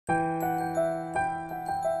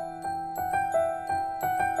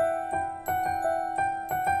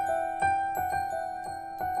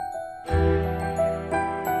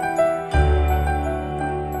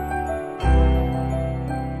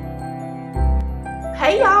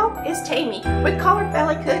Hey y'all, it's Tammy with Collard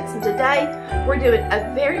Valley Cooks, and today we're doing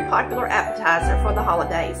a very popular appetizer for the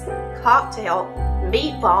holidays, cocktail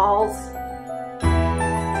meatballs.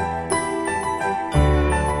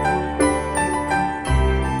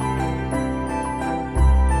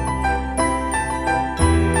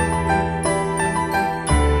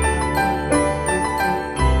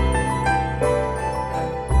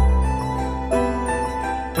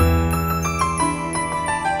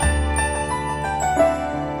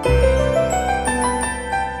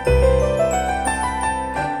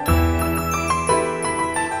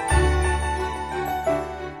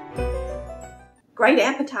 Great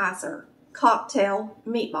appetizer, cocktail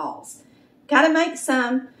meatballs. Gotta make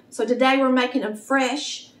some, so today we're making them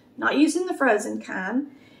fresh, not using the frozen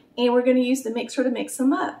kind, and we're gonna use the mixer to mix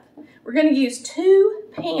them up. We're gonna use 2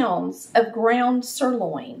 pounds of ground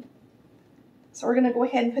sirloin. So we're gonna go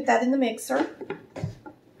ahead and put that in the mixer.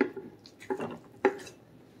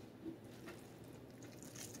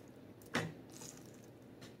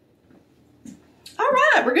 All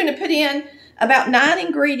right, we're gonna put in about 9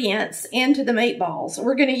 ingredients into the meatballs.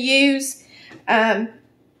 We're going to use,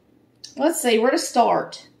 let's see, where to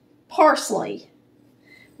start. Parsley.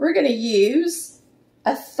 We're going to use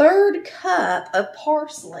a 1/3 cup of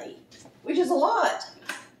parsley, which is a lot,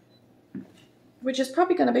 which is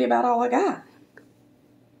probably going to be about all I got.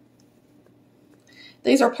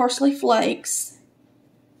 These are parsley flakes.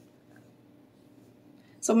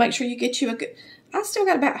 So make sure you get you a good, I still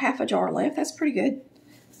got about half a jar left. That's pretty good.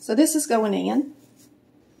 So this is going in.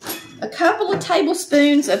 A couple of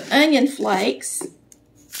tablespoons of onion flakes.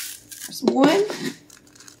 There's 1,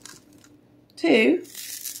 2.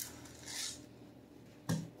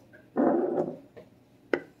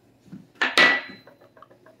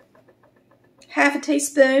 Half a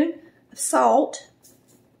teaspoon of salt.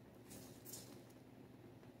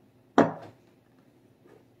 About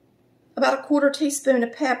a 1/4 teaspoon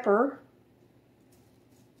of pepper.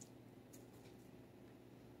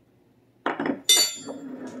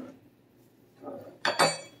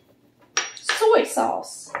 Soy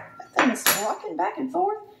sauce. That thing is rocking back and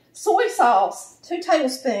forth. Soy sauce, 2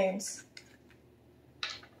 tablespoons.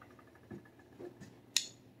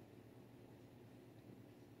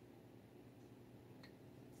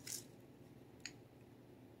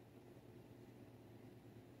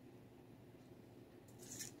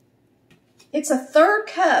 It's a 1/3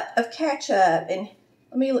 cup of ketchup, and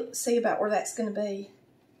let me see about where that's going to be.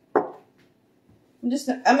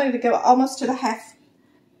 I'm going to go almost to the half.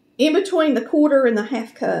 In between the 1/4 and the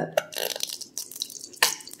 1/2 cup.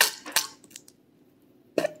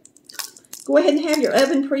 Go ahead and have your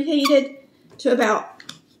oven preheated to about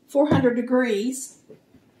 400 degrees.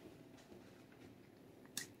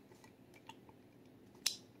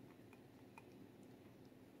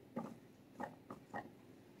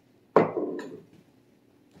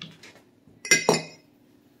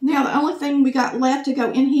 Now the only thing we got left to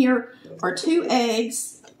go in here are 2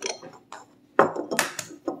 eggs.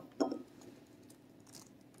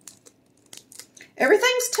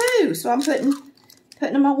 Everything's 2, so I'm putting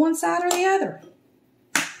them on one side or the other.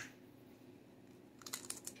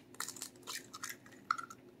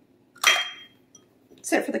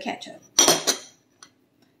 Except for the ketchup.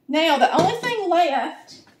 Now, the only thing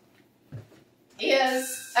left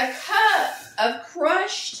is a cup of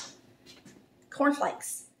crushed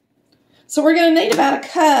cornflakes. So we're going to need about a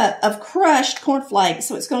cup of crushed cornflakes,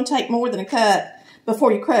 so it's going to take more than a cup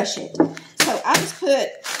before you crush it. So I just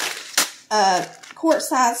put a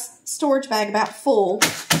quart-size storage bag about full.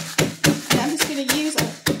 And I'm just going to use a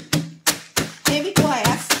heavy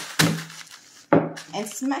glass and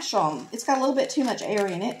smash them. It's got a little bit too much air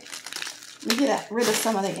in it. Let me get rid of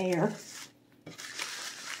some of the air.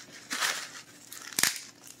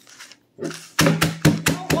 If you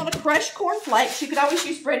don't want to crush cornflakes, you could always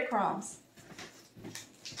use breadcrumbs.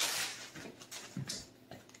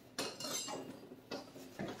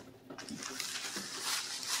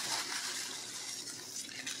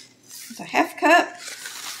 A 1/2 cup.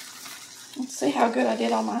 Let's see how good I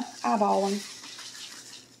did on my eyeballing.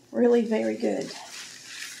 Really very good.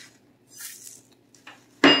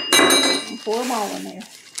 And pour them all in there.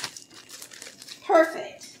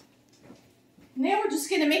 Perfect. Now we're just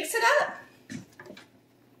going to mix it up.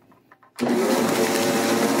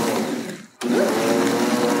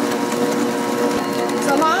 It's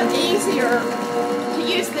a lot easier to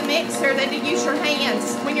use the mixer than to use your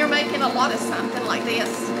hands when you're making a lot of something like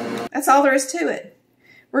this. That's all there is to it.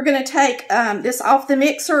 We're going to take this off the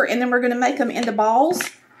mixer, and then we're going to make them into balls.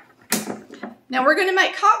 Now we're going to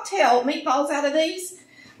make cocktail meatballs out of these,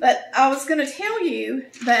 but I was going to tell you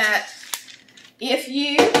that if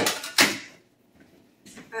you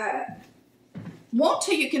want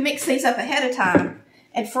to, you can mix these up ahead of time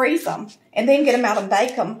and freeze them, and then get them out and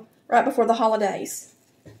bake them right before the holidays.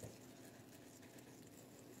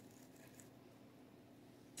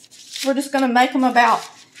 We're just going to make them about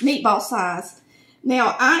meatball size.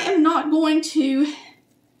 Now, I am not going to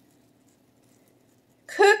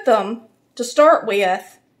cook them to start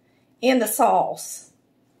with in the sauce.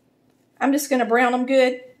 I'm just going to brown them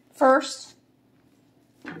good first.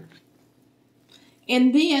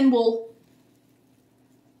 And then we'll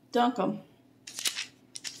dunk them.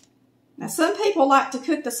 Now, some people like to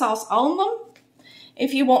cook the sauce on them.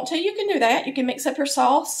 If you want to, you can do that. You can mix up your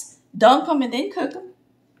sauce, dunk them, and then cook them.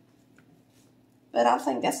 But I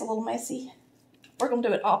think that's a little messy. We're going to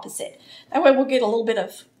do it opposite. That way we'll get a little bit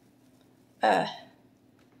of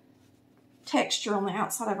texture on the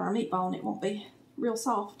outside of our meatball, and it won't be real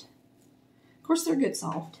soft. Of course, they're good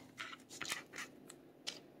soft.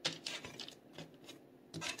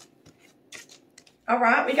 All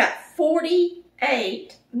right, we got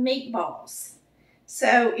 48 meatballs.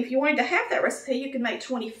 So if you wanted to have that recipe, you can make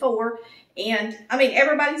 24. And I mean,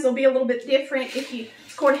 everybody's will be a little bit different if you,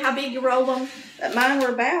 according to how big you roll them. But mine were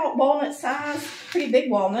about walnut size, pretty big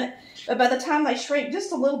walnut. But by the time they shrink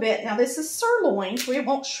just a little bit, now this is sirloin, so it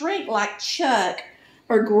won't shrink like chuck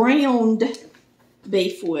or ground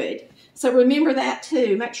beef would. So remember that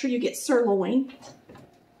too. Make sure you get sirloin.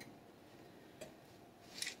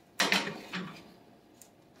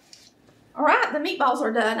 All right, the meatballs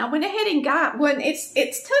are done. I went ahead and got one. It's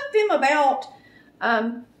took them about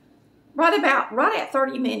right at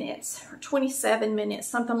 30 minutes or 27 minutes,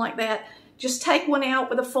 something like that. Just take one out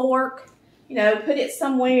with a fork, you know, put it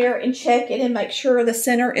somewhere and check it and make sure the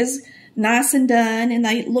center is nice and done, and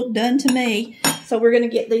they look done to me. So we're going to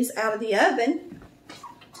get these out of the oven.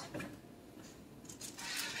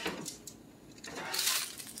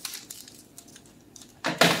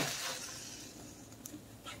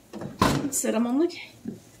 Set them on the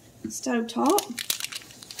stove top.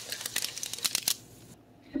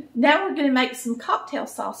 Now we're going to make some cocktail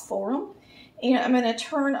sauce for them. And I'm going to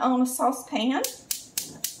turn on a saucepan.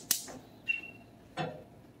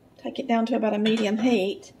 Take it down to about a medium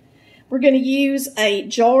heat. We're going to use a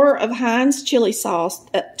jar of Heinz chili sauce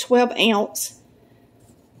at 12 ounce.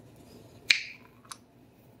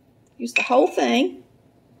 Use the whole thing.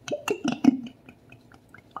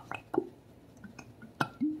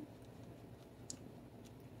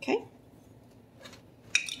 Okay.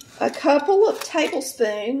 A couple of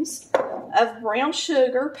tablespoons of brown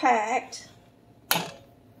sugar packed.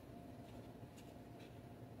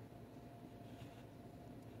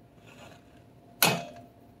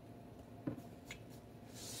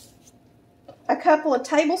 A couple of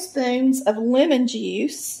tablespoons of lemon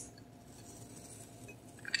juice.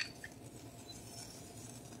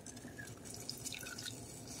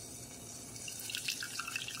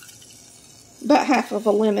 About half of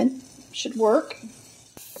a lemon should work.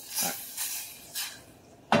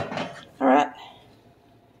 All right.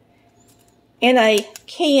 And a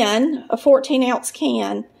can, a 14-ounce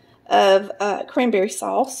can of cranberry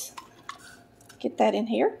sauce. Get that in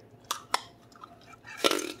here.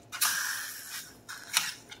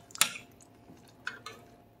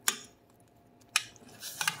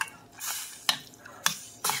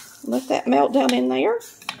 Let that melt down in there.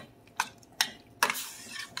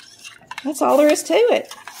 That's all there is to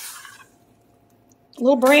it. A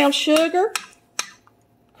little brown sugar,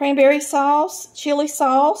 cranberry sauce, chili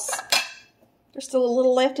sauce. There's still a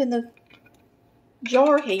little left in the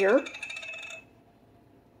jar here.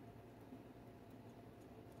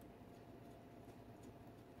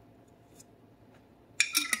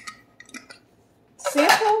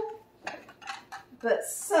 Simple, but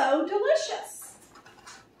so delicious.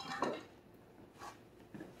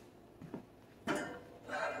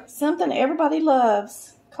 Something everybody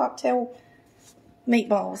loves, cocktail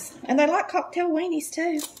meatballs. And they like cocktail weenies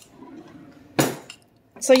too.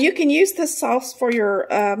 So you can use this sauce for your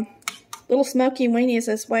little smoky weenies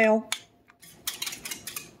as well.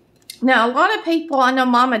 Now, a lot of people, I know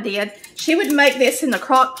Mama did, she would make this in the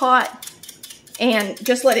crock pot and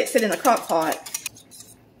just let it sit in the crock pot.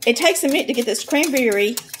 It takes a minute to get this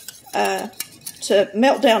cranberry to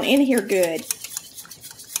melt down in here good.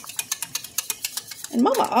 And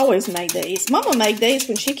Mama always made these. Mama made these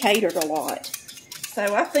when she catered a lot.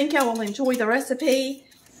 So I think y'all will enjoy the recipe.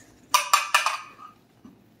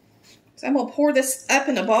 So I'm going to pour this up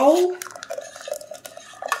in a bowl.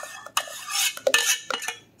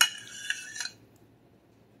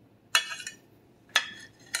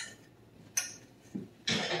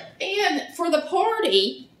 And for the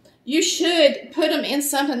party, you should put them in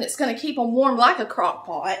something that's going to keep them warm, like a crock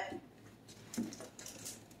pot.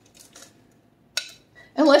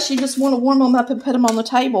 unless you just want to warm them up and put them on the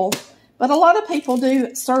table. But a lot of people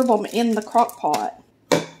do serve them in the crock pot.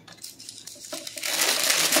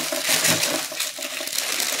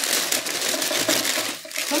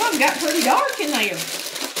 Some of them got pretty dark in there.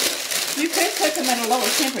 You could cook them at a lower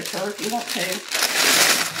temperature if you want to.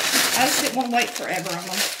 I just didn't want to wait forever on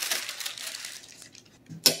them.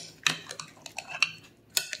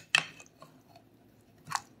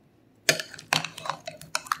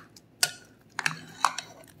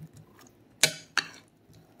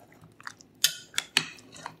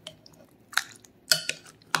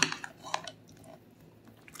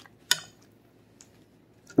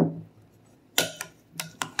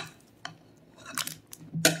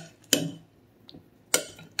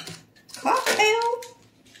 Cocktail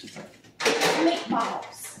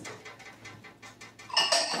meatballs.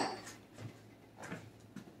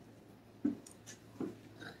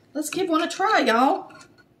 Let's give one a try, y'all.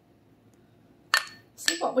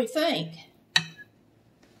 See what we think.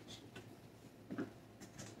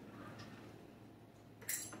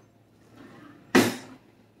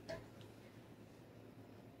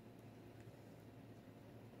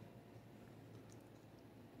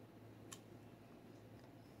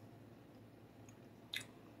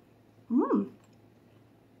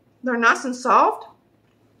 They're nice and soft.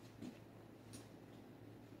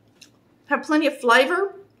 Have plenty of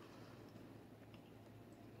flavor.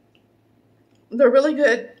 They're really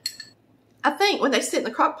good. I think when they sit in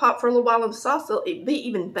the crock pot for a little while in the sauce, they'll be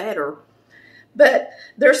even better. But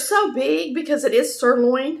they're so big because it is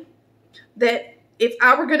sirloin that if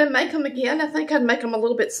I were going to make them again, I think I'd make them a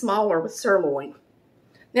little bit smaller with sirloin.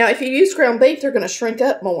 Now, if you use ground beef, they're going to shrink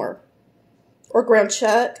up more. Or ground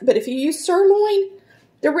chuck. But if you use sirloin,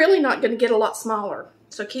 they're really not going to get a lot smaller.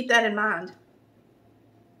 So keep that in mind.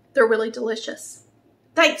 They're really delicious.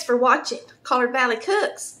 Thanks for watching Collard Valley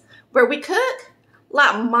Cooks, where we cook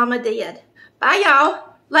like Mama did. Bye,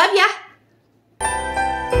 y'all. Love ya.